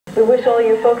We wish all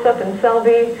you folks up in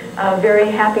Selby a very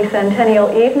happy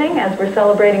centennial evening as we're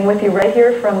celebrating with you right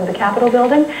here from the Capitol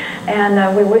building.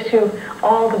 And we wish you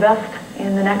all the best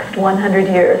in the next 100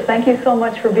 years. Thank you so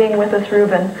much for being with us,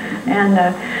 Reuben. And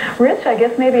Rich, I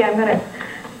guess maybe I'm going to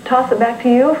toss it back to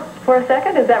you for a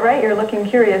second. Is that right? You're looking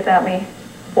curious at me.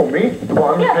 Oh, me?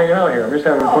 Well, I'm just hanging out here. I'm just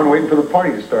having fun waiting for the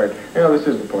party to start. You know, this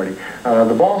is the party.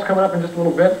 The ball's coming up in just a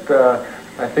little bit.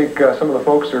 I think some of the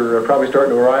folks are probably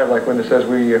starting to arrive. Like Linda says,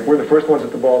 we're the first ones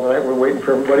at the ball tonight. We're waiting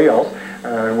for everybody else,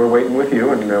 and we're waiting with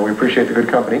you, and we appreciate the good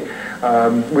company.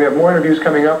 We have more interviews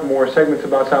coming up, more segments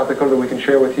about South Dakota that we can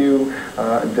share with you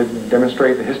that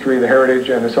demonstrate the history, the heritage,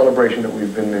 and the celebration that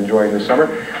we've been enjoying this summer.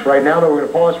 Right now, though, we're going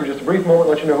to pause for just a brief moment,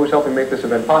 let you know who's helping make this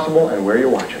event possible and where you're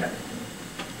watching it.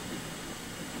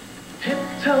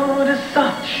 Tiptoe to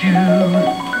soft shoe,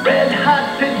 red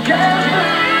hot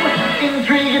pajamas,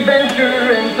 intrigue,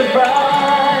 adventure, and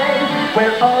surprise,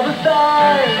 where all the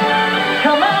stars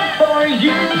come out for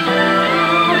you.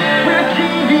 We're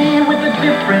TV with a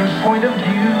different point of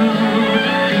view.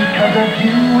 Because of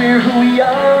you, we're who we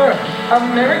are,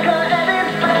 America at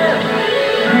its best.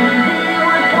 TV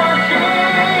worth watching,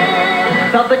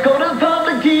 South Dakota's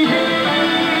public TV.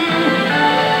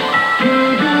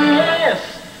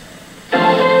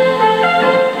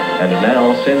 And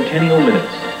now, Centennial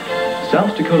Minutes.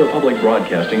 South Dakota Public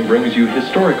Broadcasting brings you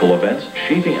historical events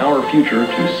shaping our future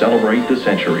to celebrate the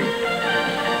century.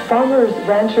 Farmers,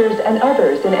 ranchers, and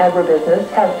others in agribusiness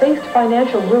have faced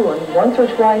financial ruin once or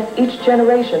twice each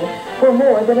generation for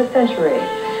more than a century.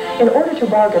 In order to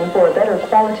bargain for a better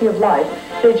quality of life,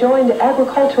 they joined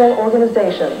agricultural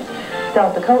organizations.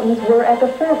 South Dakotans were at the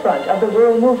forefront of the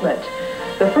rural movement.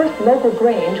 The first local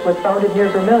grange was founded near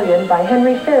Vermilion by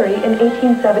Henry Ferry in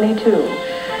 1872.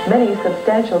 Many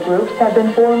substantial groups have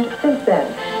been formed since then,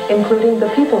 including the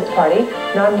People's Party,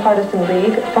 Nonpartisan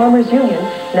League, Farmers Union,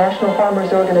 National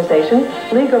Farmers Organization,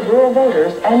 League of Rural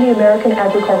Voters, and the American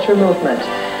Agriculture Movement.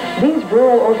 These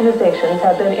rural organizations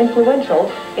have been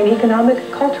influential in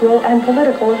economic, cultural, and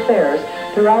political affairs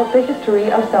throughout the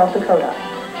history of South Dakota.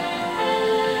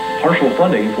 Partial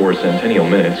funding for Centennial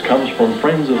Minutes comes from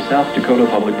Friends of South Dakota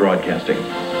Public Broadcasting.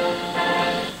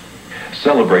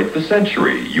 Celebrate the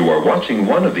century. You are watching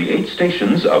one of the 8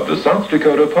 stations of the South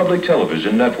Dakota Public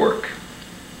Television Network.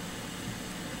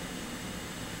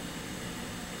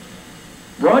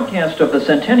 Broadcast of the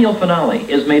Centennial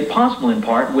Finale is made possible in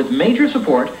part with major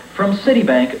support from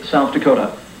Citibank, South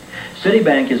Dakota.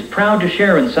 Citibank is proud to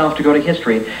share in South Dakota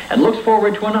history and looks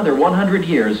forward to another 100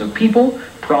 years of people,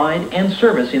 pride, and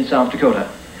service in South Dakota.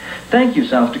 Thank you,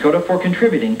 South Dakota, for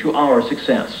contributing to our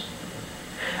success.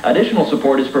 Additional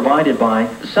support is provided by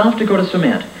South Dakota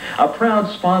Cement, a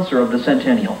proud sponsor of the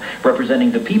Centennial,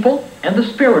 representing the people and the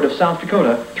spirit of South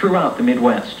Dakota throughout the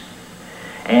Midwest.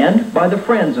 And by the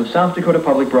Friends of South Dakota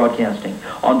Public Broadcasting,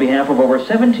 on behalf of over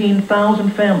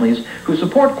 17,000 families who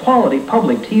support quality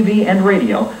public TV and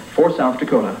radio for South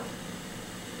Dakota.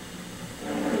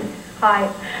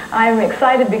 Hi, I'm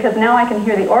excited because now I can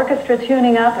hear the orchestra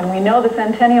tuning up, and we know the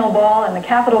Centennial Ball and the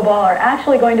Capitol Ball are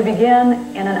actually going to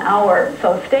begin in an hour.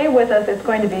 So stay with us. It's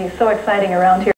going to be so exciting around here.